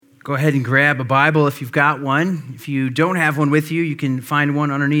Go ahead and grab a Bible if you've got one. If you don't have one with you, you can find one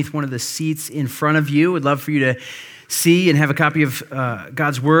underneath one of the seats in front of you. I'd love for you to see and have a copy of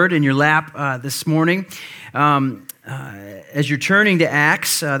God's Word in your lap this morning. As you're turning to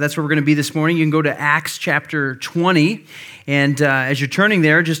Acts, that's where we're going to be this morning. You can go to Acts chapter 20. And as you're turning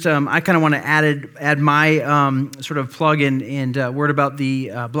there, just I kind of want to add my sort of plug and word about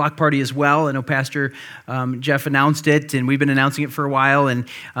the block party as well. I know Pastor Jeff announced it, and we've been announcing it for a while. And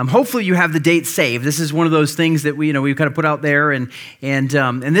hopefully you have the date saved. This is one of those things that we kind of put out there, and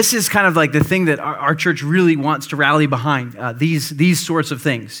this is kind of like the thing that our church really wants to rally behind. These sorts of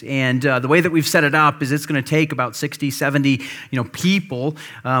things. And the way that we've set it up is it's going to take about 60, 70 people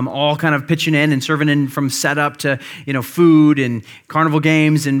all kind of pitching in and serving in from setup to food and carnival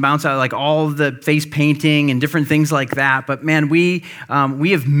games and bounce out, like all of the face painting and different things like that. But man, we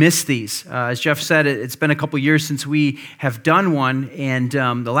have missed these. As Jeff said, it's been a couple years since we have done one, and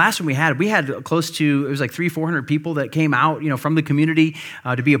the last one we had close to, it was like 300-400 people that came out from the community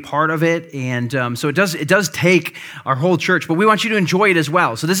to be a part of it. And so it does take our whole church, but we want you to enjoy it as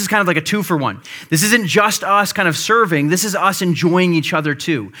well. So this is kind of like a 2-for-1. This isn't just us kind of serving, this is us enjoying each other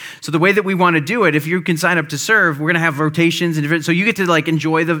too. So the way that we want to do it, if you can sign up to serve, we're going to have rotations and different, so you get to like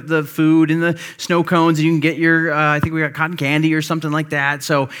enjoy the food and the snow cones, and you can get your I think we got cotton candy or something like that.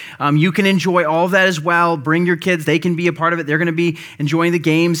 So you can enjoy all of that as well. Bring your kids; they can be a part of it. They're going to be enjoying the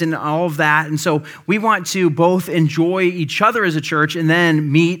games and all of that. And so we want to both enjoy each other as a church, and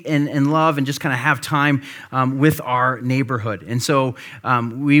then meet and love and just kind of have time with our neighborhood. And so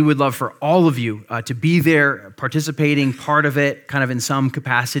we would love for all of you to be there, participating, part of it, kind of in some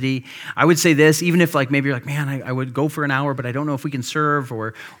capacity. I would say this: even if like maybe you're like, man, I would go for an hour, but I don't know if we can serve,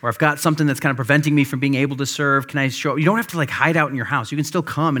 or I've got something that's kind of preventing me from being able to serve. Can I show up? You don't have to like hide out in your house. You can still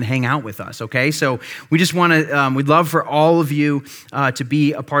come and hang out with us, okay? So we just want to, we'd love for all of you to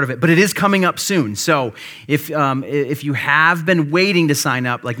be a part of it, but it is coming up soon. So if you have been waiting to sign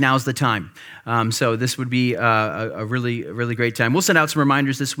up, like now's the time. So this would be a really, really great time. We'll send out some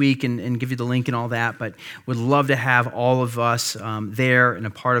reminders this week and give you the link and all that, but would love to have all of us there and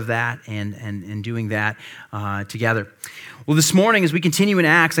a part of that and doing that together. Well, this morning, as we continue in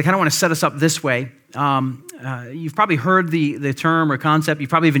Acts, I kind of want to set us up this way. You've probably heard the term or concept. You've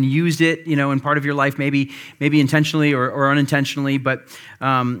probably even used it, in part of your life, maybe intentionally or unintentionally. But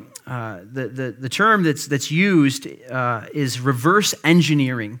the term that's used is reverse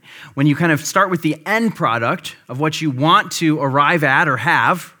engineering. When you kind of start with the end product of what you want to arrive at or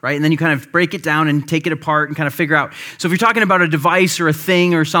have, right, and then you kind of break it down and take it apart and kind of figure out. So if you're talking about a device or a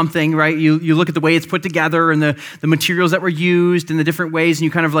thing or something, right, you look at the way it's put together and the materials that were used and the different ways, and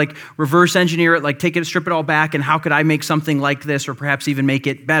you kind of like reverse engineer it, like strip it all back, and how could I make something like this, or perhaps even make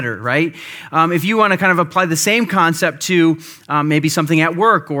it better, right? If you want to kind of apply the same concept to maybe something at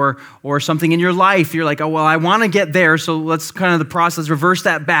work or something in your life, you're like, oh, well, I want to get there, so let's kind of the process, reverse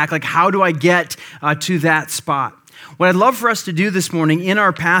that back. Like, how do I get to that spot? What I'd love for us to do this morning in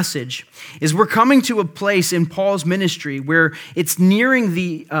our passage is we're coming to a place in Paul's ministry where it's nearing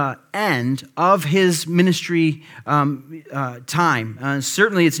the end of his ministry time.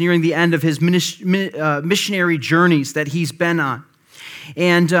 Certainly, it's nearing the end of his missionary journeys that he's been on.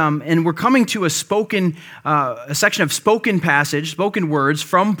 And we're coming to a section of spoken words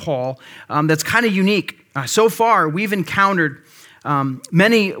from Paul that's kind of unique. So far, we've encountered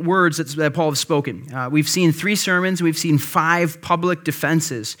many words that Paul has spoken. We've seen 3 sermons, we've seen 5 public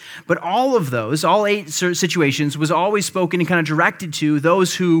defenses, but all of those, all 8 situations, was always spoken and kind of directed to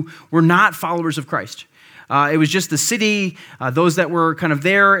those who were not followers of Christ. It was just the city, those that were kind of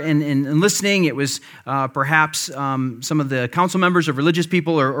there and listening. It was perhaps some of the council members of religious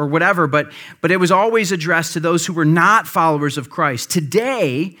people or whatever, but it was always addressed to those who were not followers of Christ.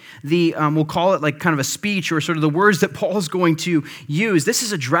 Today, we'll call it like kind of a speech or sort of the words that Paul's going to use. This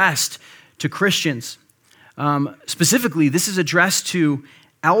is addressed to Christians. Specifically, this is addressed to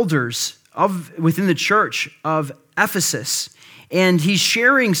elders within the church of Ephesus. And he's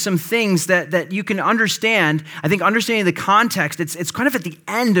sharing some things that you can understand. I think understanding the context, it's kind of at the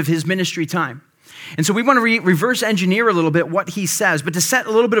end of his ministry time. And so we want to reverse engineer a little bit what he says. But to set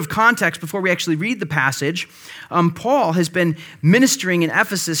a little bit of context before we actually read the passage, Paul has been ministering in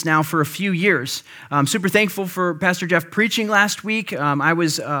Ephesus now for a few years. I'm super thankful for Pastor Jeff preaching last week. I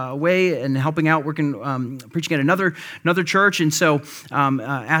was away and helping out, preaching at another church. And so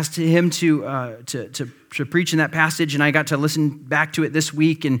asked him to preach in that passage, and I got to listen back to it this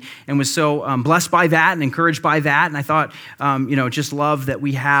week and was so blessed by that and encouraged by that. And I thought, just love that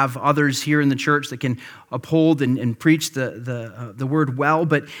we have others here in the church that can uphold and preach the word well.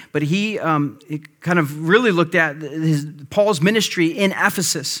 But he kind of really looked at Paul's ministry in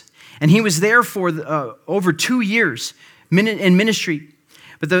Ephesus. And he was there for over 2 years in ministry.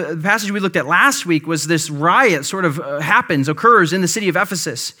 But the passage we looked at last week was this riot sort of occurs in the city of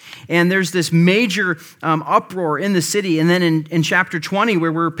Ephesus. And there's this major uproar in the city. And then in chapter 20,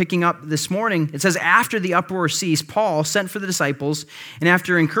 where we're picking up this morning, it says, after the uproar ceased, Paul sent for the disciples. And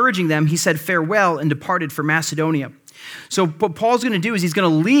after encouraging them, he said farewell and departed for Macedonia. So what Paul's going to do is he's going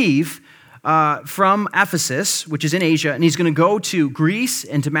to leave from Ephesus, which is in Asia, and he's going to go to Greece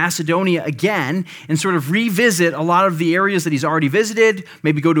and to Macedonia again and sort of revisit a lot of the areas that he's already visited,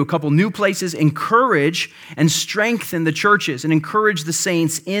 maybe go to a couple new places, encourage and strengthen the churches and encourage the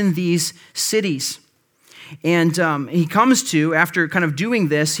saints in these cities. And he comes to, after kind of doing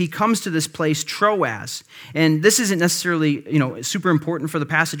this, he comes to this place, Troas. And this isn't necessarily, super important for the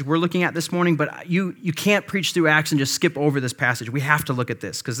passage we're looking at this morning, but you can't preach through Acts and just skip over this passage. We have to look at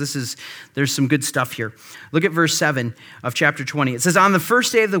this because there's some good stuff here. Look at verse 7 of chapter 20. It says, on the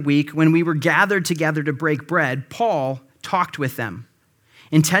first day of the week, when we were gathered together to break bread, Paul talked with them,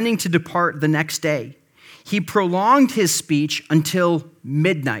 intending to depart the next day. He prolonged his speech until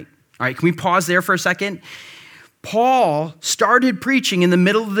midnight. All right, can we pause there for a second? Paul started preaching in the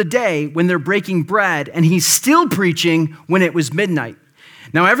middle of the day when they're breaking bread, and he's still preaching when it was midnight.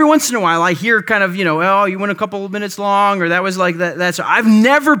 Now, every once in a while, I hear kind of, oh, you went a couple of minutes long, or that was like that. I've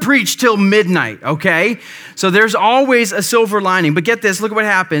never preached till midnight, okay? So there's always a silver lining. But get this, look at what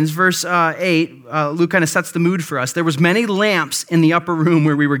happens. Verse 8, Luke kind of sets the mood for us. There was many lamps in the upper room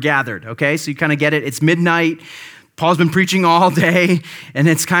where we were gathered, okay? So you kind of get it. It's midnight. Paul's been preaching all day, and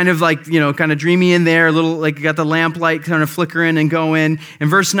it's kind of like, kind of dreamy in there, a little like you got the lamplight kind of flickering and going. In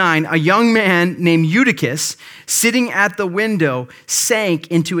verse 9, a young man named Eutychus, sitting at the window, sank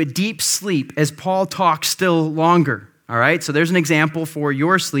into a deep sleep as Paul talked still longer. All right, so there's an example for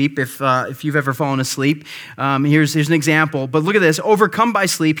your sleep if you've ever fallen asleep. Here's an example. But look at this. Overcome by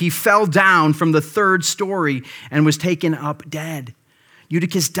sleep, he fell down from the third story and was taken up dead.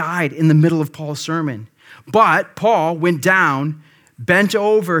 Eutychus died in the middle of Paul's sermon. But Paul went down, bent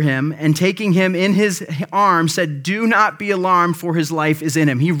over him, and taking him in his arms, said, do not be alarmed, for his life is in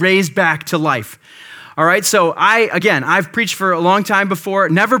him. He raised back to life. All right, so I've preached for a long time before,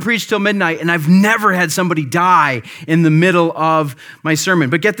 never preached till midnight, and I've never had somebody die in the middle of my sermon.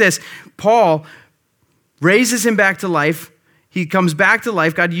 But get this, Paul raises him back to life. He comes back to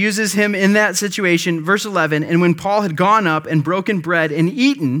life. God uses him in that situation. Verse 11, and when Paul had gone up and broken bread and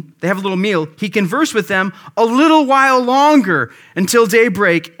eaten, they have a little meal, he conversed with them a little while longer until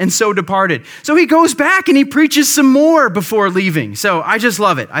daybreak and so departed. So he goes back and he preaches some more before leaving. So I just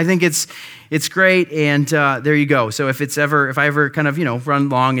love it. I think it's great, and there you go. So if I ever kind of, run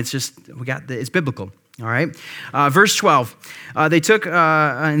long, it's biblical. All right. Verse 12, they took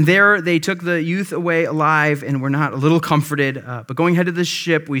the youth away alive and were not a little comforted, but going ahead of the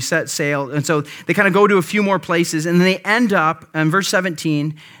ship, we set sail. And so they kind of go to a few more places, and then they end up in verse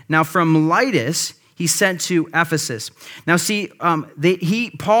 17. Now from Miletus, he sent to Ephesus. Now see,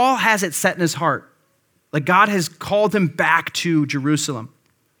 Paul has it set in his heart. Like God has called him back to Jerusalem.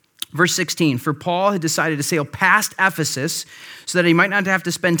 Verse 16, for Paul had decided to sail past Ephesus so that he might not have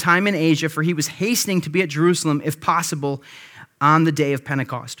to spend time in Asia, for he was hastening to be at Jerusalem, if possible, on the day of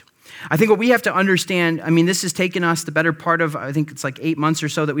Pentecost. I think what we have to understand, this has taken us the better part of, I think it's like 8 months or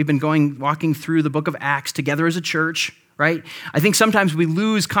so that we've been walking through the book of Acts together as a church, right? I think sometimes we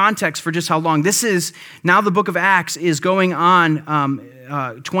lose context for just how long. Now the book of Acts is going on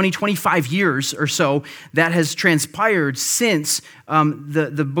 25 years or so that has transpired since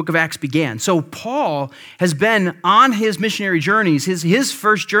the book of Acts began. So Paul has been on his missionary journeys. His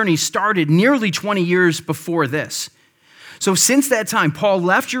first journey started nearly 20 years before this. So since that time, Paul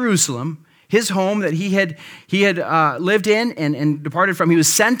left Jerusalem, his home that he had lived in and departed from. He was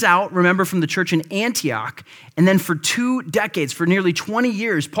sent out, remember, from the church in Antioch. And then for 2 decades, for nearly 20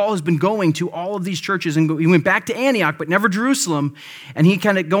 years, Paul has been going to all of these churches. And he went back to Antioch, but never Jerusalem. And he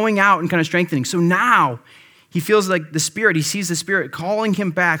kind of going out and kind of strengthening. So now he feels like he sees the Spirit calling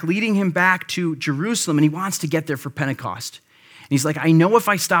him back, leading him back to Jerusalem. And he wants to get there for Pentecost. And he's like, I know if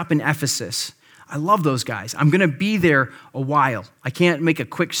I stop in Ephesus, I love those guys. I'm going to be there a while. I can't make a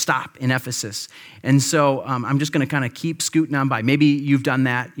quick stop in Ephesus. And so I'm just going to kind of keep scooting on by. Maybe you've done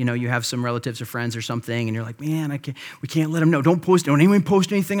that. You have some relatives or friends or something, and you're like, man, we can't let them know. Don't anyone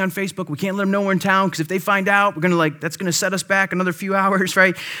post anything on Facebook. We can't let them know we're in town, because if they find out, that's going to set us back another few hours,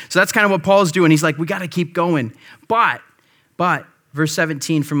 right? So that's kind of what Paul's doing. He's like, we got to keep going. But, verse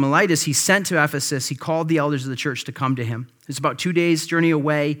 17, from Miletus, he sent to Ephesus. He called the elders of the church to come to him. It's about 2 days' journey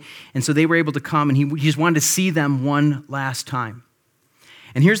away, and so they were able to come, and he just wanted to see them one last time.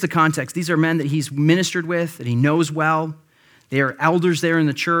 And here's the context. These are men that he's ministered with, that he knows well, They are elders there in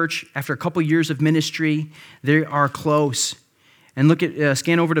the church. After a couple years of ministry, they are close. And look at,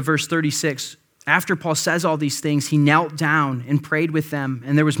 scan over to verse 36. After Paul says all these things, he knelt down and prayed with them,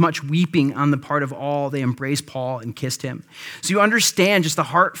 and there was much weeping on the part of all. They embraced Paul and kissed him. So you understand just the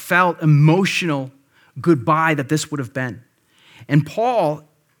heartfelt, emotional goodbye that this would have been. And Paul,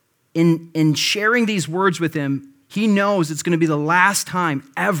 in sharing these words with him, he knows it's going to be the last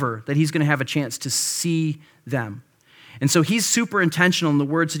time ever that he's going to have a chance to see them. And so he's super intentional in the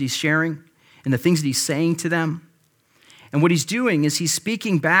words that he's sharing and the things that he's saying to them. And what he's doing is he's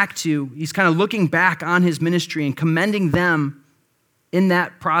speaking back to, he's kind of looking back on his ministry and commending them in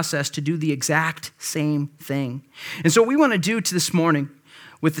that process to do the exact same thing. And so what we want to do to this morning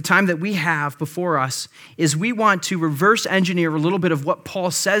with the time that we have before us is we want to reverse engineer a little bit of what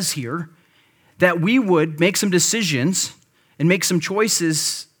Paul says here, that we would make some decisions and make some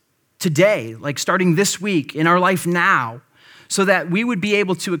choices today, like starting this week in our life now, so that we would be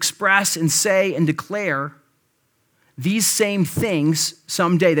able to express and say and declare these same things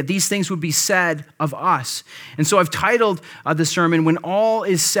someday, that these things would be said of us. And so I've titled the sermon, When All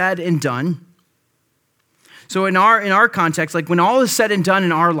Is Said and Done. So in our context, like when all is said and done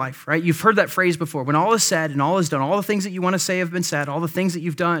in our life, right? You've heard that phrase before. When all is said and all is done, all the things that you want to say have been said, all the things that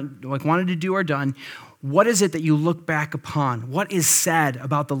you've done, like wanted to do are done. What is it that you look back upon? What is said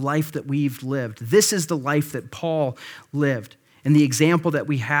about the life that we've lived? This is the life that Paul lived and the example that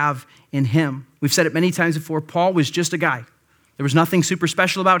we have in him. We've said it many times before. Paul was just a guy. There was nothing super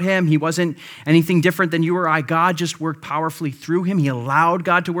special about him. He wasn't anything different than you or I. God just worked powerfully through him. He allowed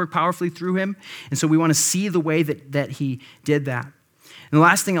God to work powerfully through him. And so we want to see the way that he did that. And the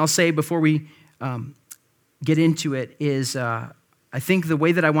last thing I'll say before we get into it is I think the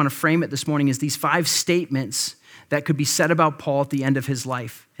way that I want to frame it this morning is these 5 statements that could be said about Paul at the end of his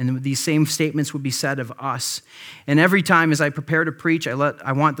life. And these same statements would be said of us. And every time as I prepare to preach, I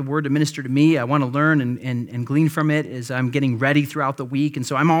want the word to minister to me. I want to learn and glean from it as I'm getting ready throughout the week. And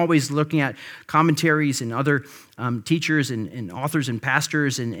so I'm always looking at commentaries and other teachers and authors and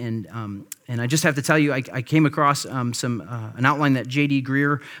pastors. And I just have to tell you, I came across an outline that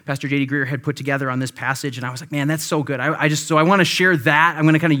Pastor J.D. Greer had put together on this passage. And I was like, man, that's so good. So I want to share that. I'm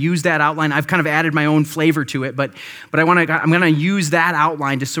going to kind of use that outline. I've kind of added my own flavor to it, but I'm going to use that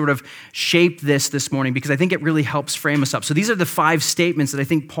outline to sort of shape this morning because I think it really helps frame us up. So these are the 5 statements that I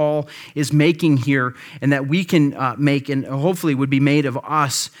think Paul is making here and that we can make and hopefully would be made of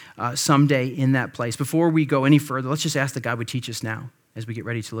us someday in that place. Before we go any further, let's just ask that God would teach us now as we get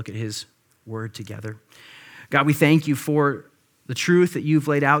ready to look at his word together. God, we thank you for the truth that you've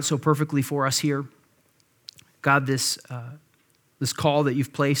laid out so perfectly for us here. God, this call that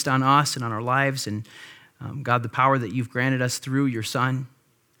you've placed on us and on our lives, and God, the power that you've granted us through your Son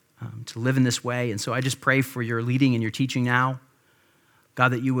to live in this way. And so I just pray for your leading and your teaching now. God,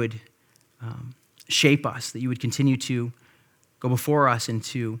 that you would shape us, that you would continue to go before us and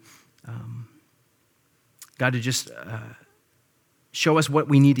to, God, to just show us what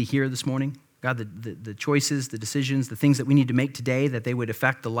we need to hear this morning. God, the choices, the decisions, the things that we need to make today, that they would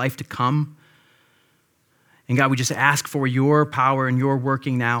affect the life to come. And God, we just ask for your power and your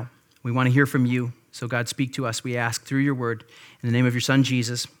working now. We want to hear from you. So God, speak to us, we ask, through your word. In the name of your Son,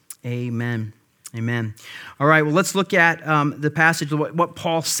 Jesus, amen. Amen. All right, well, let's look at the passage, what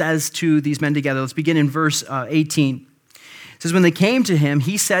Paul says to these men together. Let's begin in verse 18. It says, when they came to him,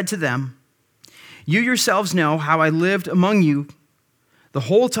 he said to them, you yourselves know how I lived among you the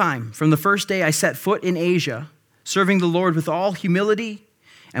whole time from the first day I set foot in Asia, serving the Lord with all humility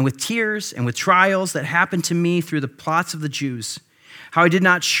and with tears and with trials that happened to me through the plots of the Jews, how I did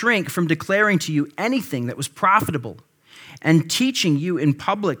not shrink from declaring to you anything that was profitable and teaching you in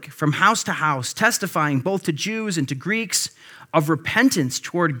public from house to house, testifying both to Jews and to Greeks of repentance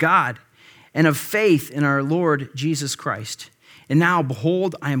toward God and of faith in our Lord Jesus Christ. And now,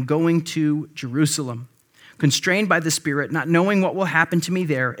 behold, I am going to Jerusalem, constrained by the Spirit, not knowing what will happen to me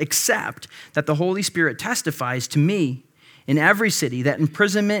there, except that the Holy Spirit testifies to me in every city that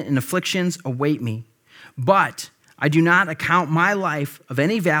imprisonment and afflictions await me. But I do not account my life of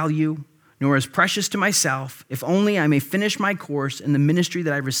any value, nor as precious to myself, if only I may finish my course in the ministry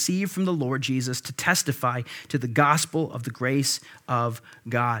that I received from the Lord Jesus to testify to the gospel of the grace of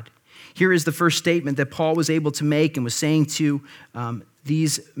God. Here is the first statement that Paul was able to make and was saying to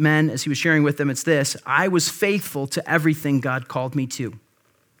these men as he was sharing with them. It's this: I was faithful to everything God called me to.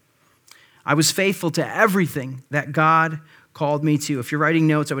 I was faithful to everything that God called me to. If you're writing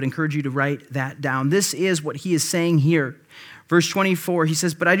notes, I would encourage you to write that down. This is what he is saying here. Verse 24, he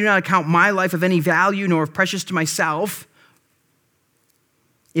says, but I do not account my life of any value nor of precious to myself.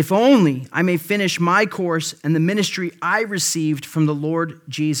 if only I may finish my course and the ministry I received from the Lord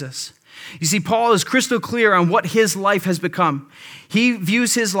Jesus. You see, Paul is crystal clear on what his life has become. He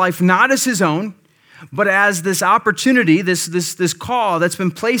views his life not as his own, but as this opportunity, this call that's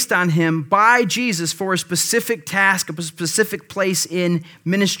been placed on him by Jesus for a specific task, a specific place in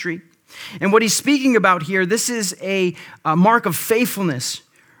ministry. And what he's speaking about here, this is a mark of faithfulness,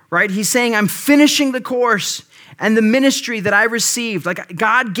 right? He's saying, I'm finishing the course and the ministry that I received. Like,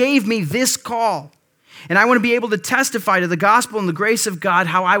 God gave me this call. And I want to be able to testify to the gospel and the grace of God,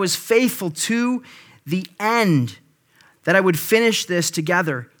 how I was faithful to the end, that I would finish this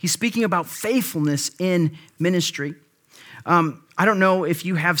together. He's speaking about faithfulness in ministry. I don't know if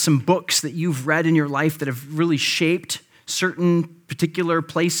you have some books that you've read in your life that have really shaped certain particular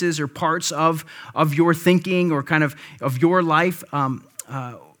places or parts of your thinking or kind of your life.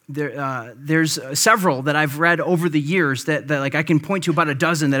 There's several that I've read over the years that like I can point to about a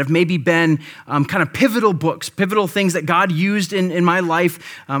dozen that have maybe been kind of pivotal books, pivotal things that God used in my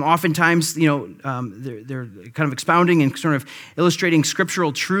life. Oftentimes, they're kind of expounding and sort of illustrating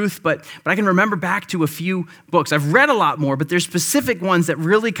scriptural truth, but I can remember back to a few books. I've read a lot more, but there's specific ones that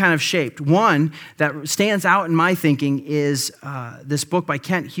really kind of shaped. One that stands out in my thinking is this book by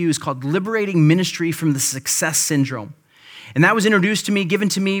Kent Hughes called Liberating Ministry from the Success Syndrome. And that was introduced to me, given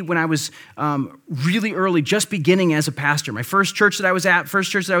to me when I was really early, just beginning as a pastor. My first church that I was at, first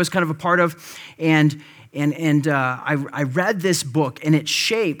church that I was kind of a part of, and I read this book, and it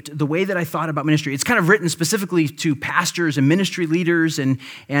shaped the way that I thought about ministry. It's kind of written specifically to pastors and ministry leaders, and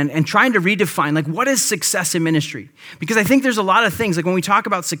trying to redefine, like, what is success in ministry? Because I think there's a lot of things, like when we talk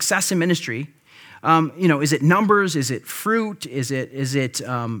about success in ministry, is it numbers? Is it fruit? Is it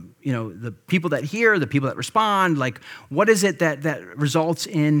the people that hear, the people that respond? Like, what is it that results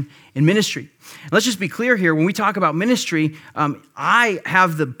in ministry? And let's just be clear here. When we talk about ministry, I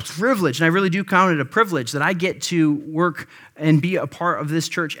have the privilege, and I really do count it a privilege, that I get to work and be a part of this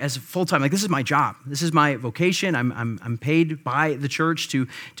church as full-time. Like, this is my job. This is my vocation. I'm paid by the church to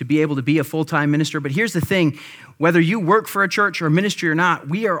be able to be a full-time minister. But here's the thing. Whether you work for a church or a ministry or not,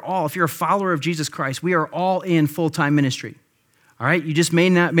 we are all, if you're a follower of Jesus Christ, we are all in full-time ministry. All right? You just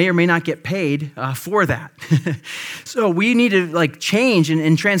may or may not get paid for that. So we need to change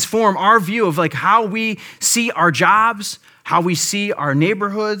and transform our view of how we see our jobs, how we see our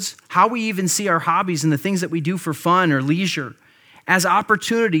neighborhoods, how we even see our hobbies and the things that we do for fun or leisure as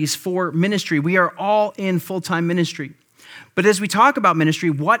opportunities for ministry. We are all in full-time ministry. But as we talk about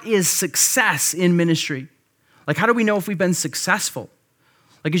ministry, what is success in ministry? How do we know if we've been successful?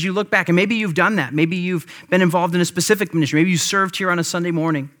 As you look back, and maybe you've done that. Maybe you've been involved in a specific ministry. Maybe you served here on a Sunday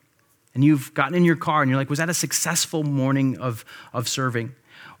morning, and you've gotten in your car, and you're like, was that a successful morning of serving?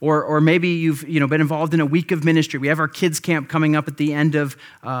 Or maybe you've been involved in a week of ministry. We have our kids camp coming up at the end of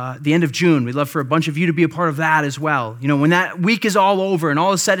June. We'd love for a bunch of you to be a part of that as well. When that week is all over and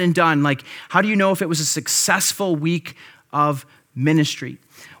all is said and done, how do you know if it was a successful week of ministry?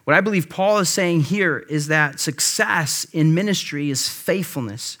 What I believe Paul is saying here is that success in ministry is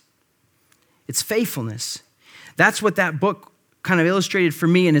faithfulness. It's faithfulness. That's what that book kind of illustrated for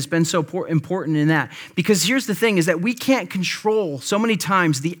me and has been so important in that. Because here's the thing, is that we can't control so many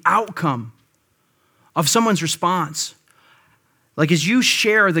times the outcome of someone's response. As you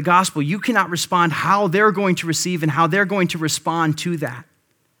share the gospel, you cannot respond how they're going to receive and how they're going to respond to that.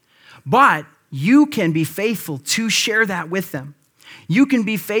 But you can be faithful to share that with them. You can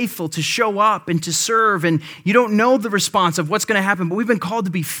be faithful to show up and to serve, and you don't know the response of what's going to happen, but we've been called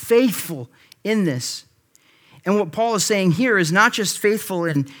to be faithful in this. And what Paul is saying here is not just faithful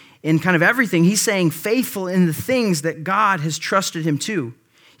in kind of everything. He's saying faithful in the things that God has trusted him to.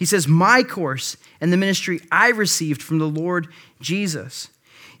 He says, my course and the ministry I received from the Lord Jesus.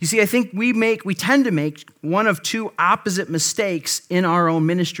 You see, I think we tend to make one of two opposite mistakes in our own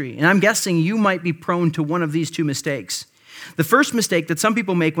ministry. And I'm guessing you might be prone to one of these two mistakes. The first mistake that some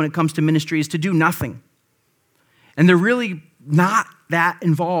people make when it comes to ministry is to do nothing. And they're really not that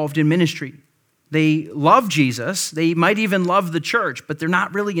involved in ministry. They love Jesus. They might even love the church, but they're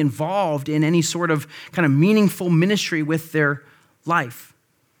not really involved in any sort of kind of meaningful ministry with their life.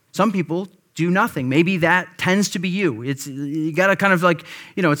 Some people do nothing. Maybe that tends to be you. You got to kind of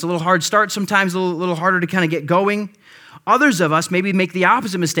it's a little hard start sometimes, a little harder to kind of get going. Others of us maybe make the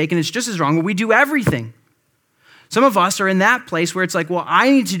opposite mistake, and it's just as wrong, where we do everything. Some of us are in that place where it's well, I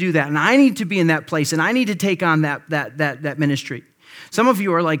need to do that, and I need to be in that place, and I need to take on that ministry. Some of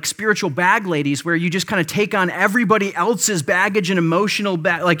you are like spiritual bag ladies, where you just kind of take on everybody else's baggage and emotional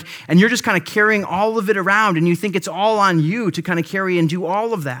and you're just kind of carrying all of it around, and you think it's all on you to kind of carry and do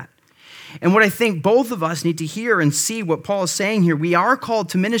all of that. And what I think both of us need to hear and see what Paul is saying here, we are called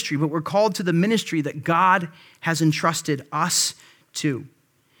to ministry, but we're called to the ministry that God has entrusted us to.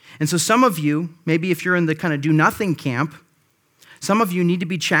 And so some of you, maybe if you're in the kind of do nothing camp, some of you need to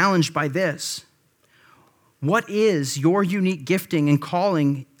be challenged by this. What is your unique gifting and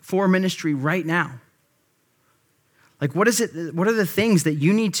calling for ministry right now? Like, what is it? What are the things that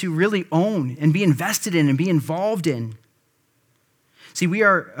you need to really own and be invested in and be involved in? See, we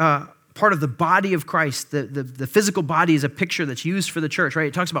are part of the body of Christ. The physical body is a picture that's used for the church, right?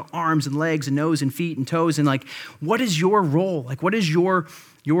 It talks about arms and legs and nose and feet and toes. And like, what is your role? Like, what is your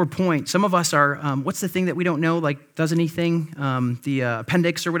point? Some of us are, what's the thing that we don't know, like does anything? The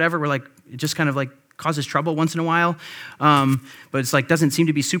appendix or whatever, we're like, it just kind of like causes trouble once in a while, but it's like doesn't seem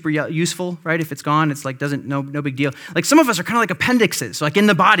to be super useful, right? If it's gone, it's like no big deal. Like some of us are kind of like appendixes, like in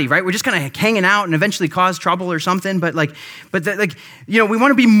the body, right? We're just kind of hanging out and eventually cause trouble or something. But we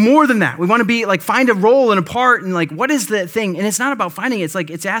want to be more than that. We want to be like find a role and a part and like what is the thing? And it's not about finding it. It's like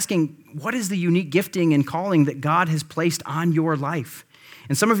it's asking what is the unique gifting and calling that God has placed on your life.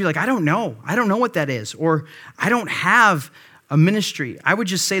 And some of you are like, I don't know what that is, or I don't have a ministry. I would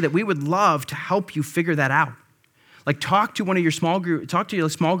just say that we would love to help you figure that out. Like talk to your small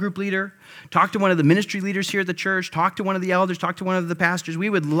group leader, talk to one of the ministry leaders here at the church, talk to one of the elders, talk to one of the pastors. We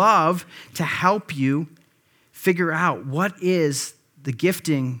would love to help you figure out what is the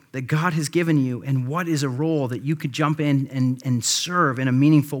gifting that God has given you and what is a role that you could jump in and serve in a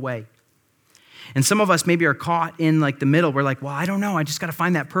meaningful way. And some of us maybe are caught in like the middle. We're like, well, I don't know. I just got to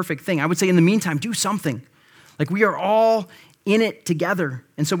find that perfect thing. I would say in the meantime, do something. Like we are all in it together.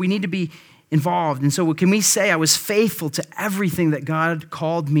 And so we need to be involved. And so can we say I was faithful to everything that God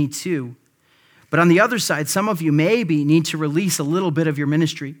called me to? But on the other side, some of you maybe need to release a little bit of your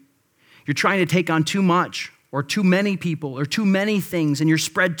ministry. You're trying to take on too much or too many people or too many things and you're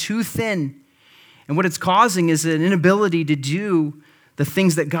spread too thin. And what it's causing is an inability to do the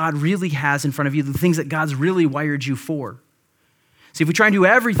things that God really has in front of you, the things that God's really wired you for. See, if we try and do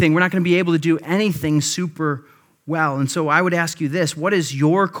everything, we're not going to be able to do anything super well. And so I would ask you this, what is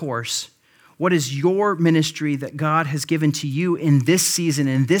your course? What is your ministry that God has given to you in this season,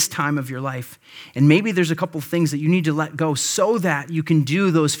 in this time of your life? And maybe there's a couple things that you need to let go so that you can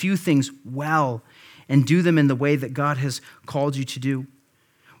do those few things well and do them in the way that God has called you to do.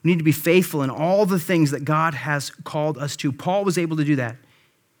 We need to be faithful in all the things that God has called us to. Paul was able to do that.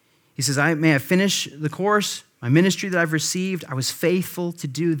 He says, may I finish the course, my ministry that I've received. I was faithful to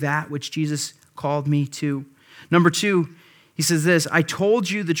do that which Jesus called me to. Number 2, he says this, I told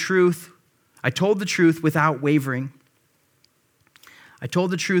the truth without wavering. I told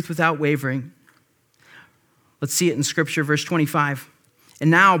the truth without wavering. Let's see it in Scripture, verse 25.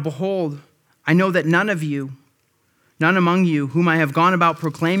 And now, behold, I know that none among you whom I have gone about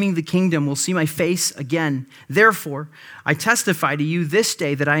proclaiming the kingdom will see my face again. Therefore, I testify to you this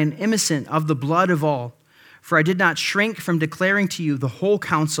day that I am innocent of the blood of all, for I did not shrink from declaring to you the whole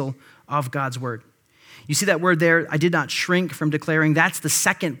counsel of God's word. You see that word there, I did not shrink from declaring. That's the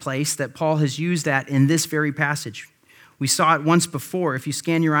second place that Paul has used that in this very passage. We saw it once before. If you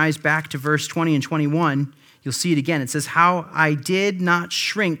scan your eyes back to verse 20 and 21, you'll see it again. It says, how I did not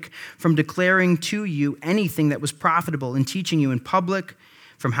shrink from declaring to you anything that was profitable in teaching you in public,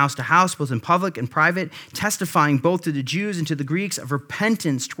 from house to house, both in public and private, testifying both to the Jews and to the Greeks of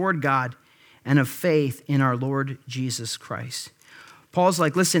repentance toward God and of faith in our Lord Jesus Christ. Paul's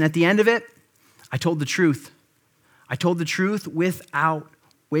like, listen, at the end of it, I told the truth. I told the truth without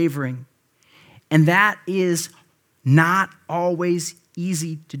wavering. And that is not always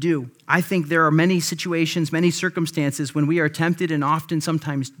easy to do. I think there are many situations, many circumstances when we are tempted and often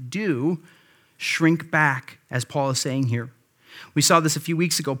sometimes do shrink back, as Paul is saying here. We saw this a few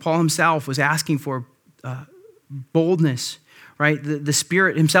weeks ago. Paul himself was asking for boldness, right? The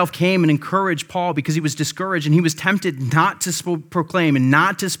Spirit himself came and encouraged Paul because he was discouraged and he was tempted not to proclaim and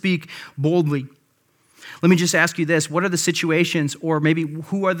not to speak boldly. Let me just ask you this. What are the situations, or maybe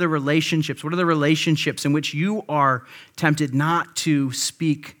who are the relationships? What are the relationships in which you are tempted not to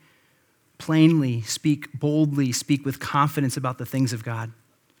speak plainly, speak boldly, speak with confidence about the things of God?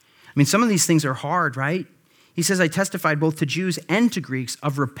 I mean, some of these things are hard, right? He says, I testified both to Jews and to Greeks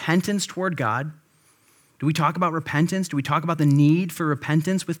of repentance toward God. Do we talk about repentance? Do we talk about the need for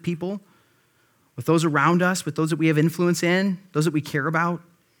repentance with people? With those around us, with those that we have influence in, those that we care about?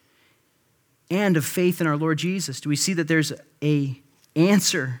 And of faith in our Lord Jesus? Do we see that there's an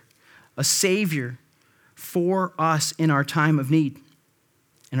answer, a Savior for us in our time of need,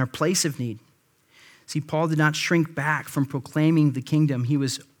 in our place of need? See, Paul did not shrink back from proclaiming the kingdom. He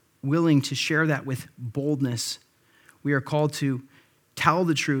was willing to share that with boldness. We are called to tell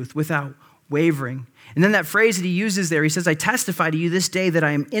the truth without wavering. And then that phrase that he uses there, he says, I testify to you this day that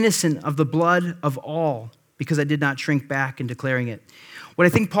I am innocent of the blood of all, because I did not shrink back in declaring it. What I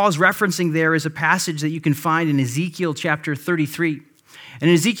think Paul's referencing there is a passage that you can find in Ezekiel chapter 33. And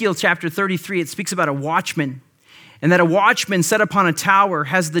in Ezekiel chapter 33, it speaks about a watchman, and that a watchman set upon a tower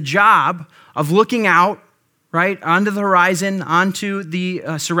has the job of looking out, right, onto the horizon, onto the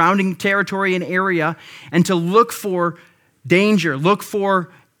surrounding territory and area, and to look for danger, look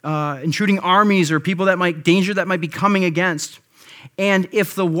for intruding armies or people that might be coming against. And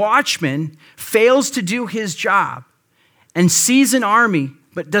if the watchman fails to do his job and sees an army,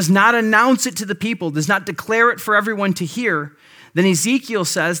 but does not announce it to the people, does not declare it for everyone to hear, then Ezekiel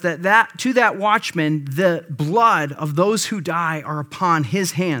says that to that watchman, the blood of those who die are upon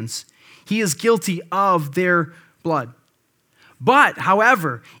his hands. He is guilty of their blood. But,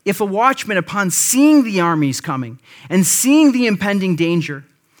 however, if a watchman, upon seeing the armies coming and seeing the impending danger,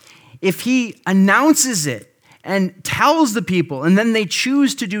 if he announces it and tells the people, and then they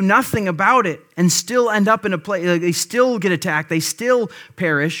choose to do nothing about it and still end up in a place, they still get attacked, they still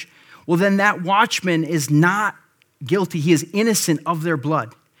perish, well, then that watchman is not guilty. He is innocent of their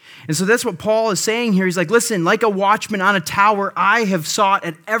blood. And so that's what Paul is saying here. He's like, listen, like a watchman on a tower, I have sought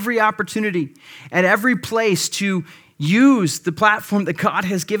at every opportunity, at every place to use the platform that God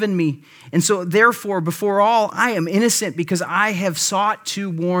has given me. And so therefore, before all, I am innocent because I have sought to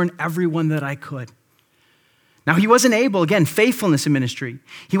warn everyone that I could. Now, he wasn't able, again, faithfulness in ministry.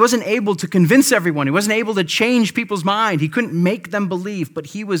 He wasn't able to convince everyone. He wasn't able to change people's mind. He couldn't make them believe, but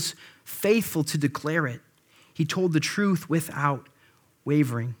he was faithful to declare it. He told the truth without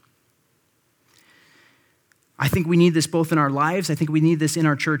wavering. I think we need this both in our lives. I think we need this in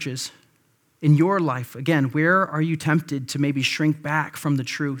our churches. In your life, again, where are you tempted to maybe shrink back from the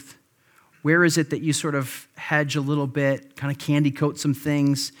truth? Where is it that you sort of hedge a little bit, kind of candy coat some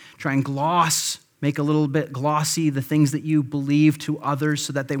things, try and make a little bit glossy the things that you believe to others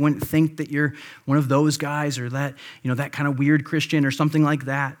so that they wouldn't think that you're one of those guys or that, that kind of weird Christian or something like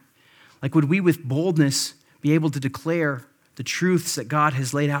that? Like, would we with boldness be able to declare the truths that God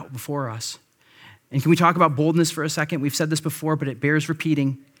has laid out before us? And can we talk about boldness for a second? We've said this before, but it bears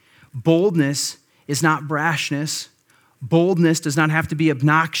repeating. Boldness is not brashness. Boldness does not have to be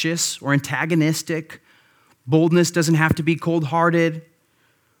obnoxious or antagonistic. Boldness doesn't have to be cold-hearted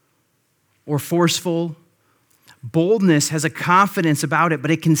or forceful. Boldness has a confidence about it,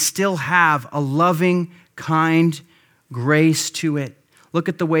 but it can still have a loving, kind grace to it. Look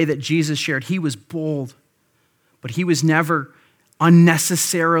at the way that Jesus shared. He was bold, but he was never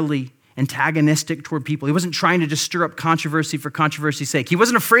unnecessarily antagonistic toward people. He wasn't trying to just stir up controversy for controversy's sake. He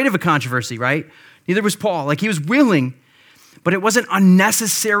wasn't afraid of a controversy, right? Neither was Paul. He was willing, but it wasn't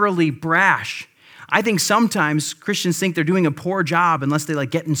unnecessarily brash. I think sometimes Christians think they're doing a poor job unless they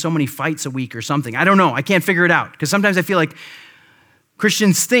get in so many fights a week or something. I don't know. I can't figure it out, because sometimes I feel like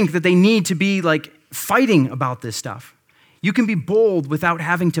Christians think that they need to be fighting about this stuff. You can be bold without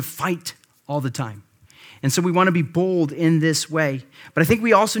having to fight all the time. And so we want to be bold in this way. But I think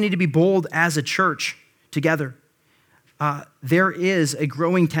we also need to be bold as a church together. There is a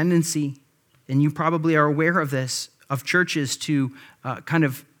growing tendency, and you probably are aware of this, of churches to kind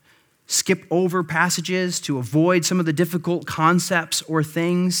of skip over passages, to avoid some of the difficult concepts or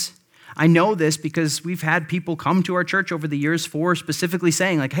things. I know this because we've had people come to our church over the years for specifically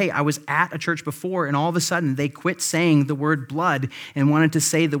saying, hey, I was at a church before, and all of a sudden they quit saying the word blood and wanted to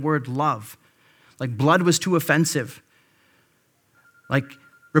say the word love. Blood was too offensive.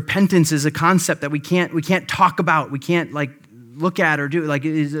 Repentance is a concept that we can't talk about. We can't look at or do.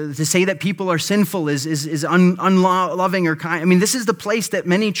 To say that people are sinful is unloving or kind. I mean, this is the place that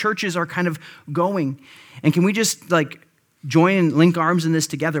many churches are kind of going. And can we just join and link arms in this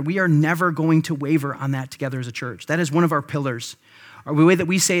together? We are never going to waver on that together as a church. That is one of our pillars. The way that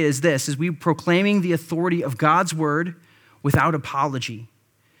we say it is this: is we proclaiming the authority of God's word without apology.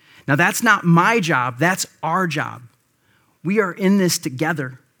 Now, that's not my job. That's our job. We are in this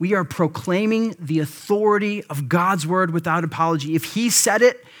together. We are proclaiming the authority of God's word without apology. If he said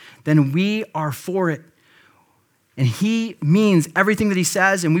it, then we are for it. And he means everything that he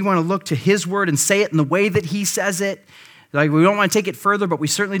says, and we want to look to his word and say it in the way that he says it. We don't want to take it further, but we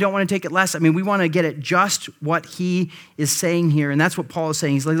certainly don't want to take it less. I mean, we want to get it just what he is saying here. And that's what Paul is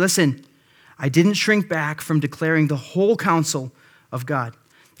saying. He's like, listen, I didn't shrink back from declaring the whole counsel of God.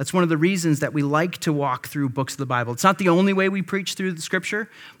 That's one of the reasons that we like to walk through books of the Bible. It's not the only way we preach through the scripture,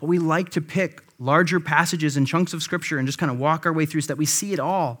 but we like to pick larger passages and chunks of scripture and just kind of walk our way through so that we see it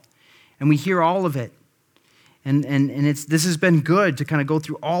all and we hear all of it. And this has been good to kind of go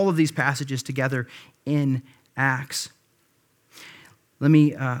through all of these passages together in Acts.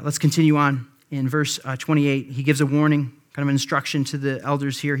 Let's continue on in verse 28. He gives a warning, kind of an instruction to the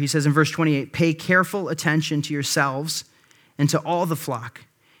elders here. He says in verse 28, pay careful attention to yourselves and to all the flock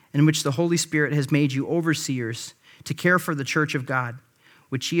in which the Holy Spirit has made you overseers to care for the church of God,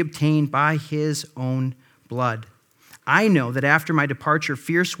 which he obtained by his own blood. I know that after my departure,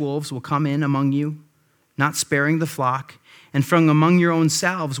 fierce wolves will come in among you, not sparing the flock, and from among your own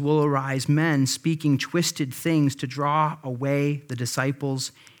selves will arise men speaking twisted things to draw away the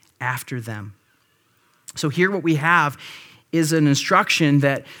disciples after them. So here what we have is an instruction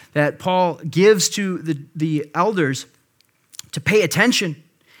that Paul gives to the elders to pay attention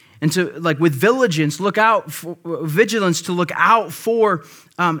and to, like, with vigilance, look out for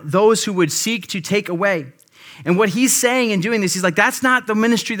those who would seek to take away. And what he's saying in doing this, he's like, that's not the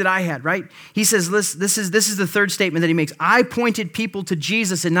ministry that I had, right? He says, this is the third statement that he makes. I pointed people to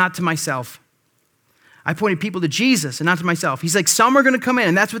Jesus and not to myself. I pointed people to Jesus and not to myself. He's like, some are going to come in,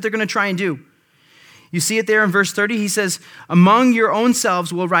 and that's what they're going to try and do. You see it there in verse 30. He says, among your own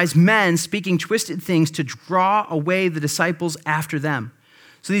selves will arise men speaking twisted things to draw away the disciples after them.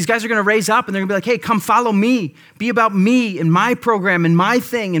 So these guys are going to raise up, and they're going to be like, hey, come follow me. Be about me and my program and my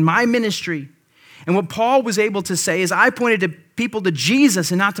thing and my ministry. And what Paul was able to say is, I pointed to people to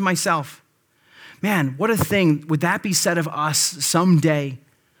Jesus and not to myself. Man, what a thing would that be said of us someday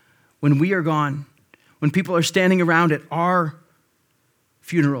when we are gone, when people are standing around at our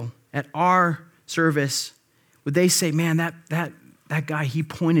funeral, at our service. Would they say, man, that guy, he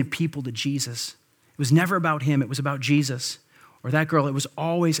pointed people to Jesus. It was never about him, it was about Jesus. Or that girl, it was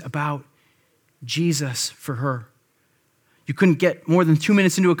always about Jesus for her. You couldn't get more than 2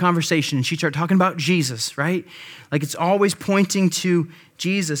 minutes into a conversation and she'd start talking about Jesus, right? Like, it's always pointing to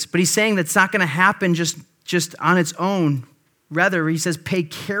Jesus. But he's saying that's not going to happen just on its own. Rather, he says, pay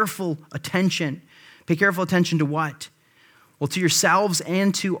careful attention. Pay careful attention to what? Well, to yourselves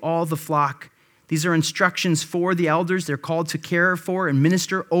and to all the flock. These are instructions for the elders. They're called to care for and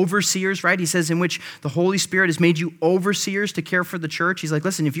minister, overseers, right? He says, in which the Holy Spirit has made you overseers to care for the church. He's like,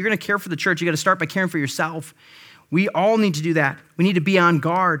 listen, if you're going to care for the church, you got to start by caring for yourself. We all need to do that. We need to be on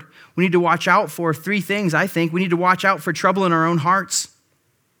guard. We need to watch out for three things, I think. We need to watch out for trouble in our own hearts.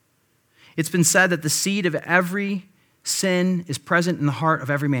 It's been said that the seed of every sin is present in the heart of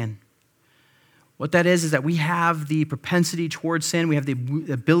every man. What that is that we have the propensity towards sin. We have the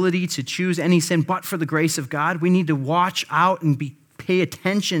ability to choose any sin, but for the grace of God, we need to watch out and pay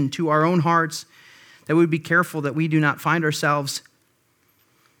attention to our own hearts, that we would be careful that we do not find ourselves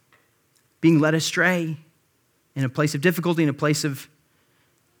being led astray in a place of difficulty, in a place of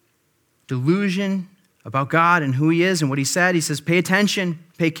delusion about God and who he is and what he said. He says, pay attention,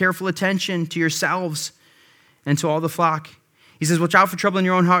 pay careful attention to yourselves and to all the flock. He says, watch out for trouble in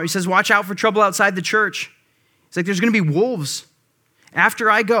your own heart. He says, watch out for trouble outside the church. He's like, there's going to be wolves.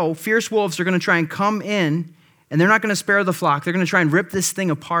 After I go, fierce wolves are going to try and come in, and they're not going to spare the flock. They're going to try and rip this thing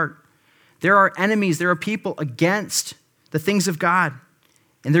apart. There are enemies. There are people against the things of God,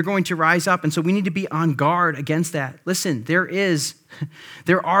 and they're going to rise up. And so we need to be on guard against that. Listen, there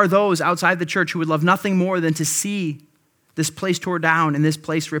are those outside the church who would love nothing more than to see this place tore down and this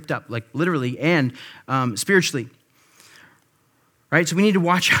place ripped up, like literally and spiritually. Right? So we need to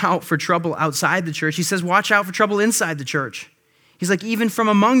watch out for trouble outside the church. He says, watch out for trouble inside the church. He's like, even from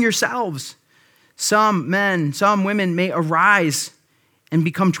among yourselves, some men, some women may arise and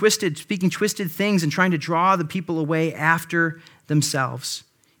become twisted, speaking twisted things and trying to draw the people away after themselves.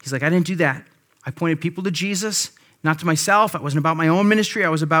 He's like, I didn't do that. I pointed people to Jesus, not to myself. I wasn't about my own ministry. I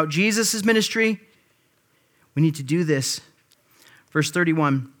was about Jesus' ministry. We need to do this. Verse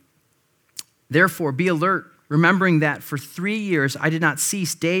 31, therefore be alert, remembering that for 3 years I did not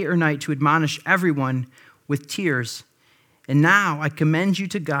cease day or night to admonish everyone with tears. And now I commend you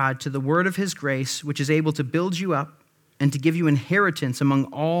to God, to the word of his grace, which is able to build you up and to give you inheritance among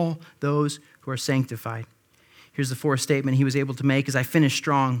all those who are sanctified. Here's the fourth statement he was able to make is, I finished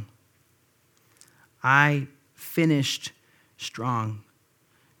strong. I finished strong.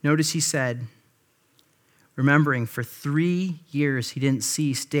 Notice he said, remembering for 3 years he didn't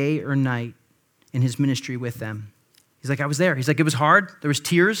cease day or night in his ministry with them. He's like, I was there. He's like, it was hard. There was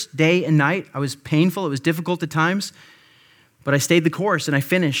tears day and night. I was painful. It was difficult at times, but I stayed the course and I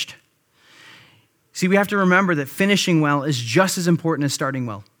finished. See, we have to remember that finishing well is just as important as starting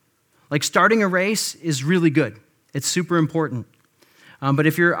well. Like, starting a race is really good. It's super important. But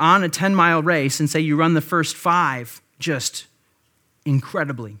if you're on a 10-mile race and say you run the first 5 just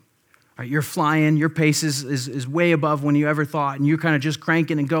incredibly, right, you're flying, your pace is way above when you ever thought, and you're kind of just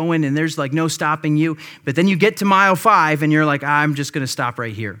cranking and going, and there's like no stopping you. But then you get to mile 5, and you're like, I'm just going to stop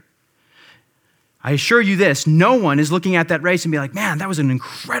right here. I assure you this, no one is looking at that race and be like, man, that was an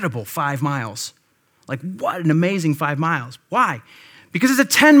incredible 5 miles. Like, what an amazing 5 miles. Why? Because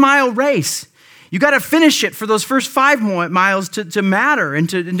it's a 10-mile race. You got to finish it for those first 5 miles to matter and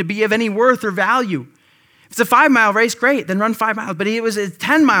to be of any worth or value. If it's a 5-mile race, great, then run 5 miles. But it was a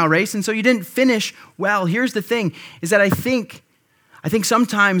 10-mile race, and so you didn't finish well. Here's the thing, is that I think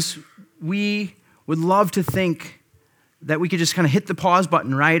sometimes we would love to think that we could just kind of hit the pause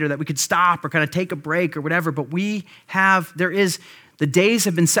button, right? Or that we could stop or kind of take a break or whatever. But the days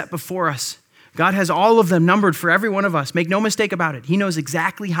have been set before us. God has all of them numbered for every one of us. Make no mistake about it. He knows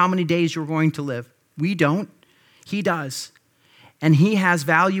exactly how many days you're going to live. We don't. He does. And he has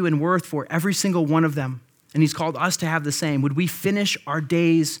value and worth for every single one of them. And he's called us to have the same. Would we finish our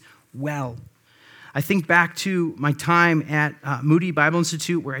days well? I think back to my time at Moody Bible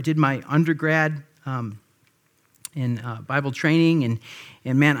Institute, where I did my undergrad in Bible training.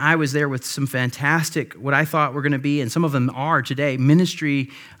 And man, I was there with some fantastic, what I thought were going to be, and some of them are today, ministry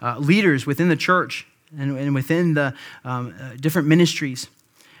leaders within the church and within the different ministries.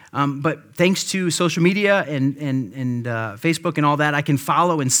 But thanks to social media and Facebook and all that, I can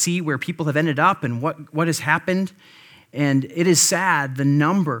follow and see where people have ended up and what has happened. And it is sad, the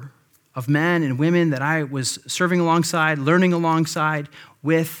number of men and women that I was serving alongside, learning alongside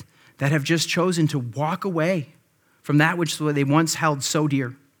with, that have just chosen to walk away from that which they once held so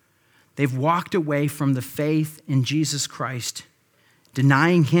dear. They've walked away from the faith in Jesus Christ,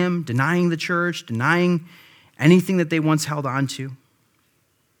 denying him, denying the church, denying anything that they once held on to.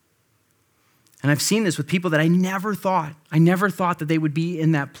 And I've seen this with people that I never thought that they would be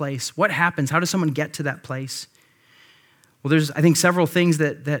in that place. What happens? How does someone get to that place? Well, there's, I think, several things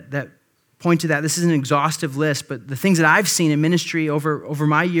that point to that. This is an exhaustive list, but the things that I've seen in ministry over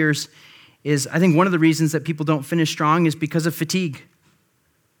my years is, I think one of the reasons that people don't finish strong is because of fatigue.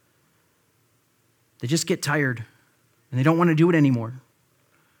 They just get tired, and they don't want to do it anymore.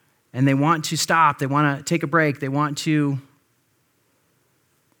 And they want to stop. They want to take a break. They want to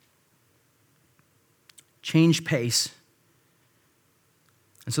change pace.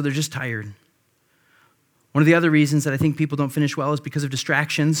 And so they're just tired. One of the other reasons that I think people don't finish well is because of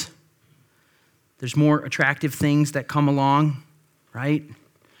distractions. There's more attractive things that come along, right?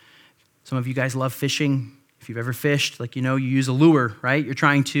 Some of you guys love fishing. If you've ever fished, you use a lure, right? You're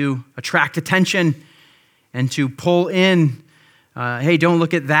trying to attract attention and to pull in, hey, don't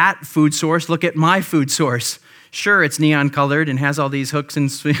look at that food source, look at my food source. Sure, it's neon colored and has all these hooks and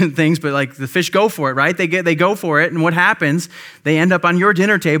things, but the fish go for it, right? They go for it, and what happens? They end up on your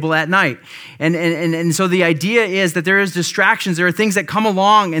dinner table at night. And so the idea is that there is distractions. There are things that come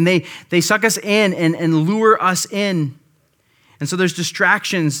along and they suck us in and lure us in. And so there's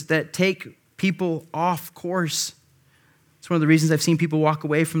distractions that take people off course. It's one of the reasons I've seen people walk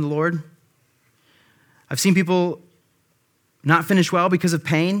away from the Lord. I've seen people not finish well because of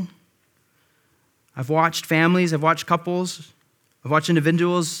pain. I've watched families, I've watched couples, I've watched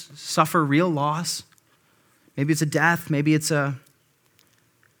individuals suffer real loss. Maybe it's a death, maybe it's a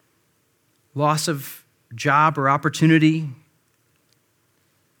loss of job or opportunity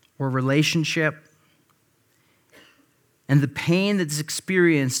or relationship. And the pain that's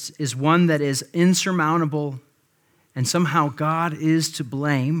experienced is one that is insurmountable, and somehow God is to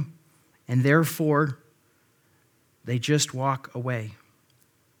blame, and therefore they just walk away.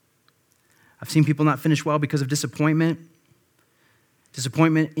 I've seen people not finish well because of disappointment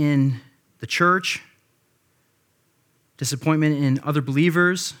in the church, disappointment in other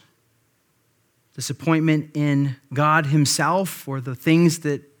believers, disappointment in God himself or the things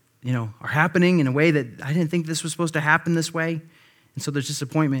that are happening in a way that I didn't think this was supposed to happen this way. And so there's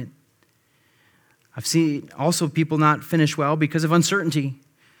disappointment. I've seen also people not finish well because of uncertainty.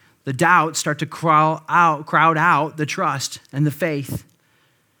 The doubts start to crowd out the trust and the faith.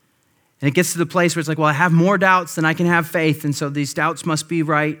 And it gets to the place where it's like, well, I have more doubts than I can have faith. And so these doubts must be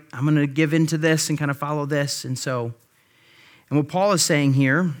right. I'm going to give into this and kind of follow this. And what Paul is saying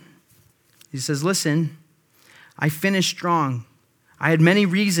here, he says, listen, I finished strong. I had many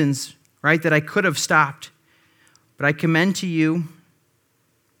reasons, right, that I could have stopped. But I commend to you,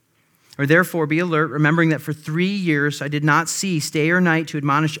 or therefore be alert, remembering that for 3 years I did not cease day or night to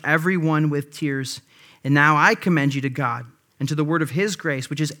admonish everyone with tears. And now I commend you to God and to the word of his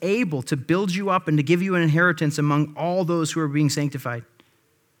grace, which is able to build you up and to give you an inheritance among all those who are being sanctified.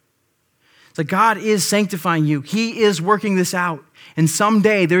 So God is sanctifying you. He is working this out. And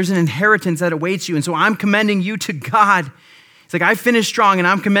someday there's an inheritance that awaits you. And so I'm commending you to God. It's like I finished strong, and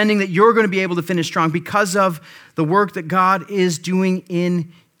I'm commending that you're going to be able to finish strong because of the work that God is doing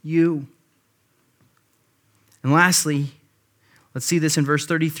in you. And lastly, Let's see this in verse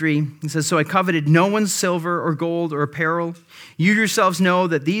 33. It says, "So I coveted no one's silver or gold or apparel. You yourselves know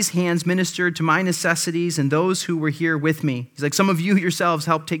that these hands ministered to my necessities and those who were here with me." He's like, some of you yourselves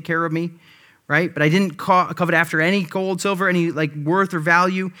helped take care of me, right? But I didn't covet after any gold, silver, any like worth or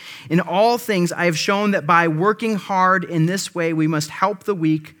value. In all things, I have shown that by working hard in this way, we must help the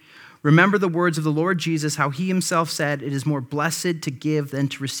weak. Remember the words of the Lord Jesus, how he himself said, it is more blessed to give than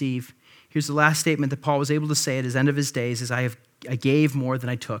to receive. Here's the last statement that Paul was able to say at his end of his days is, I gave more than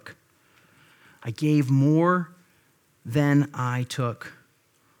I took. I gave more than I took.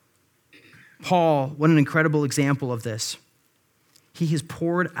 Paul, what an incredible example of this. He has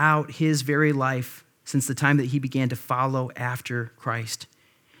poured out his very life since the time that he began to follow after Christ.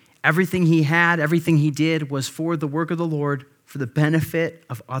 Everything he had, everything he did was for the work of the Lord, for the benefit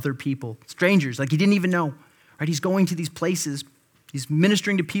of other people, strangers, like he didn't even know, right? He's going to these places. He's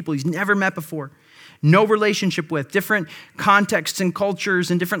ministering to people he's never met before, no relationship with, different contexts and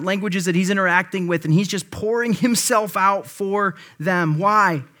cultures and different languages that he's interacting with, and he's just pouring himself out for them.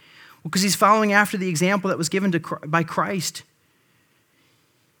 Why? Well, because he's following after the example that was given by Christ.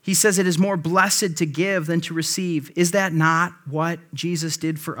 He says it is more blessed to give than to receive. Is that not what Jesus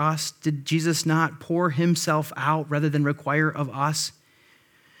did for us? Did Jesus not pour himself out rather than require of us?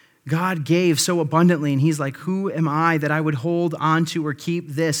 God gave so abundantly, and he's like, who am I that I would hold on to or keep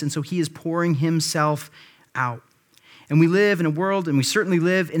this? And so he is pouring himself out. And we live in a world, and we certainly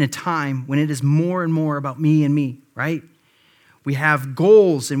live in a time when it is more and more about me and me, right? We have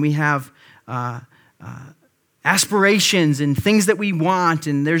goals, and we have aspirations and things that we want,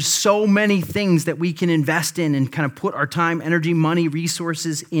 and there's so many things that we can invest in and kind of put our time, energy, money,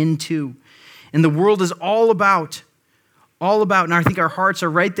 resources into. And the world is all about, and I think our hearts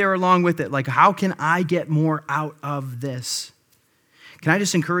are right there along with it, like, how can I get more out of this? Can I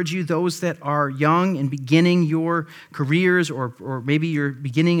just encourage you, those that are young and beginning your careers, or maybe you're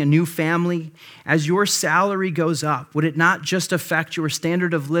beginning a new family, as your salary goes up, would it not just affect your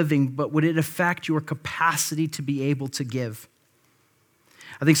standard of living, but would it affect your capacity to be able to give?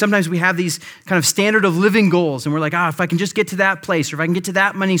 I think sometimes we have these kind of standard of living goals, and we're like, if I can just get to that place, or if I can get to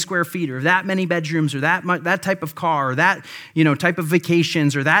that many square feet, or that many bedrooms, or that type of car, or that type of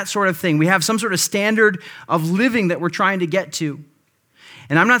vacations, or that sort of thing. We have some sort of standard of living that we're trying to get to.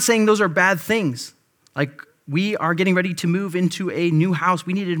 And I'm not saying those are bad things. Like, we are getting ready to move into a new house.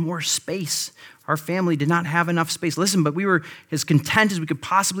 We needed more space. Our family did not have enough space. Listen, but we were as content as we could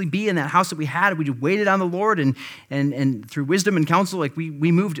possibly be in that house that we had. We waited on the Lord, and through wisdom and counsel, like we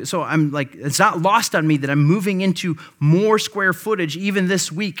moved. So I'm like, it's not lost on me that I'm moving into more square footage even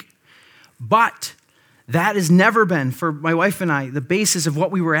this week. But that has never been, for my wife and I, the basis of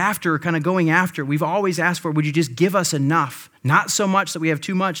what we were after, kind of going after. We've always asked for, would you just give us enough? Not so much that we have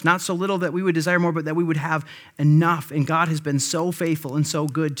too much, not so little that we would desire more, but that we would have enough. And God has been so faithful and so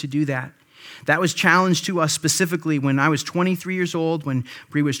good to do that. That was challenged to us specifically when I was 23 years old, when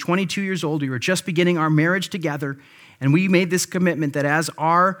Bree was 22 years old. We were just beginning our marriage together, and we made this commitment that as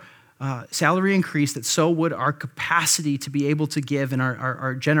our salary increased, that so would our capacity to be able to give, and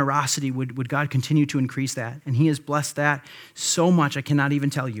our generosity would God continue to increase that. And he has blessed that so much, I cannot even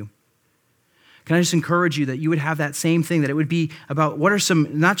tell you. Can I just encourage you that you would have that same thing, that it would be about what are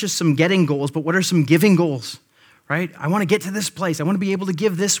some, not just some getting goals, but what are some giving goals, right? I want to get to this place. I want to be able to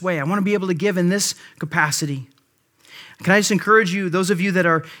give this way. I want to be able to give in this capacity. Can I just encourage you, those of you that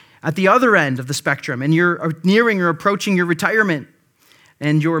are at the other end of the spectrum and you're nearing or approaching your retirement,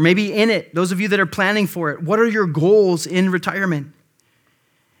 and you're maybe in it, those of you that are planning for it, what are your goals in retirement?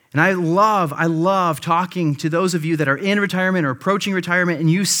 And I love talking to those of you that are in retirement or approaching retirement, and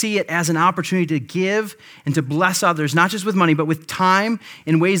you see it as an opportunity to give and to bless others, not just with money, but with time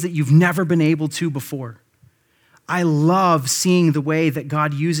in ways that you've never been able to before. I love seeing the way that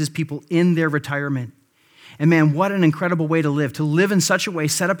God uses people in their retirement. And man, what an incredible way to live in such a way,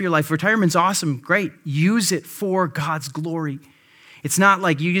 set up your life. Retirement's awesome, great. Use it for God's glory. It's not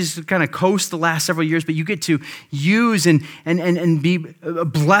like you just kind of coast the last several years, but you get to use and be a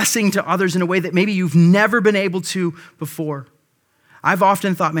blessing to others in a way that maybe you've never been able to before. I've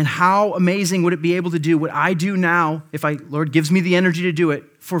often thought, man, how amazing would it be able to do what I do now if Lord gives me the energy to do it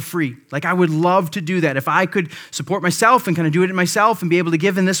for free? Like, I would love to do that. If I could support myself and kind of do it myself and be able to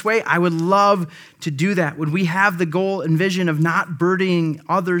give in this way, I would love to do that. Would we have the goal and vision of not burdening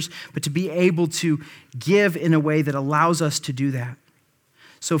others, but to be able to give in a way that allows us to do that?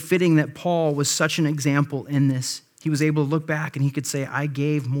 So fitting that Paul was such an example in this. He was able to look back and he could say, I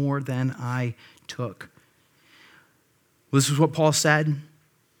gave more than I took. Well, this is what Paul said.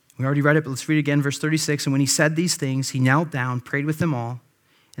 We already read it, but let's read it again, verse 36. And when he said these things, he knelt down, prayed with them all,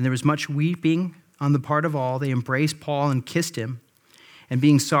 and there was much weeping on the part of all, they embraced Paul and kissed him, and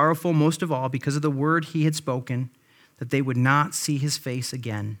being sorrowful most of all because of the word he had spoken, that they would not see his face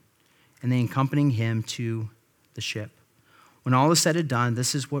again, and they accompanying him to the ship. When all is said and done,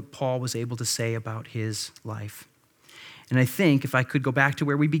 this is what Paul was able to say about his life. And I think, if I could go back to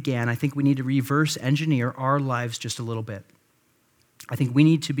where we began, I think we need to reverse engineer our lives just a little bit. I think we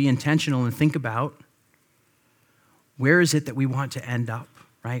need to be intentional and think about, where is it that we want to end up,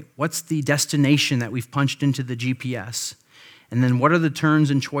 right? What's the destination that we've punched into the GPS? And then what are the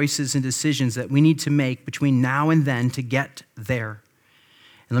turns and choices and decisions that we need to make between now and then to get there?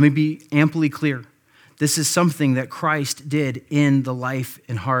 And let me be amply clear. This is something that Christ did in the life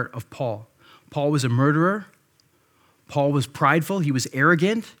and heart of Paul. Paul was a murderer. Paul was prideful. He was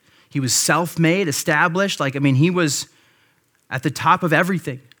arrogant. He was self-made, established. He was at the top of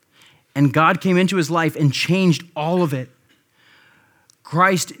everything. And God came into his life and changed all of it.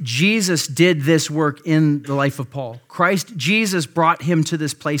 Christ Jesus did this work in the life of Paul. Christ Jesus brought him to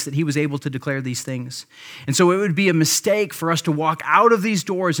this place that he was able to declare these things. And so it would be a mistake for us to walk out of these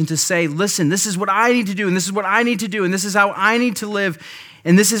doors and to say, listen, this is what I need to do, and this is what I need to do, and this is how I need to live,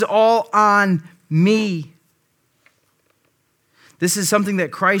 and this is all on me. This is something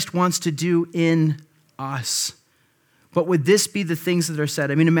that Christ wants to do in us. But would this be the things that are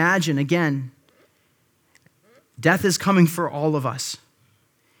said? Imagine, again, death is coming for all of us.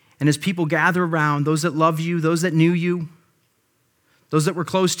 And as people gather around, those that love you, those that knew you, those that were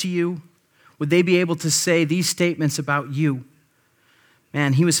close to you, would they be able to say these statements about you?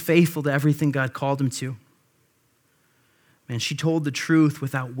 Man, he was faithful to everything God called him to. Man, she told the truth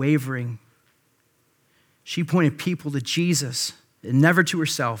without wavering. She pointed people to Jesus and never to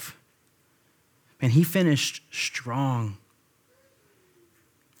herself. And he finished strong.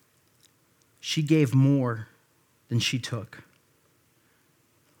 She gave more than she took.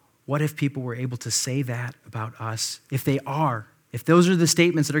 What if people were able to say that about us? If those are the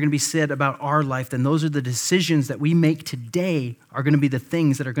statements that are going to be said about our life, then those are the decisions that we make today are going to be the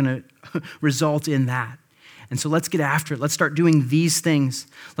things that are going to result in that. And so let's get after it. Let's start doing these things.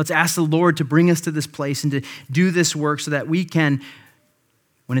 Let's ask the Lord to bring us to this place and to do this work so that we can,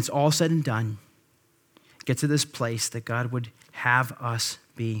 when it's all said and done, get to this place that God would have us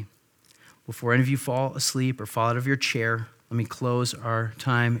be. Before any of you fall asleep or fall out of your chair, let me close our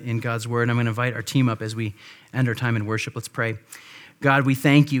time in God's word. And I'm going to invite our team up as we end our time in worship. Let's pray. God, we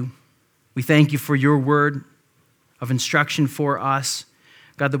thank you. We thank you for your word of instruction for us.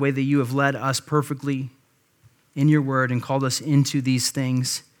 God, the way that you have led us perfectly in your word and called us into these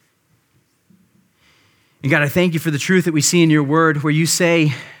things. And God, I thank you for the truth that we see in your word where you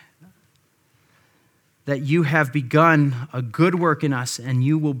say that you have begun a good work in us and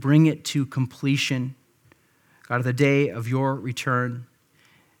you will bring it to completion, God, of the day of your return.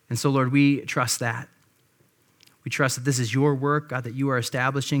 And so, Lord, we trust that. We trust that this is your work, God, that you are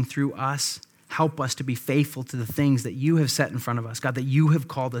establishing through us. Help us to be faithful to the things that you have set in front of us, God, that you have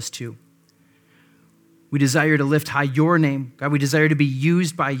called us to. We desire to lift high your name. God, we desire to be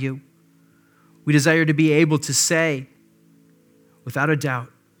used by you. We desire to be able to say, without a doubt,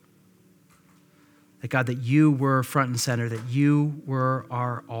 that God, that you were front and center, that you were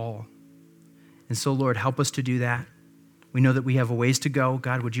our all. And so, Lord, help us to do that. We know that we have a ways to go.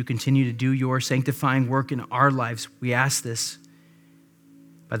 God, would you continue to do your sanctifying work in our lives? We ask this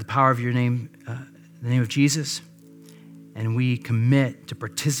by the power of your name, the name of Jesus, and we commit to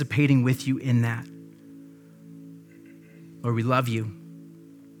participating with you in that. Lord, we love you.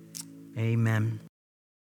 Amen.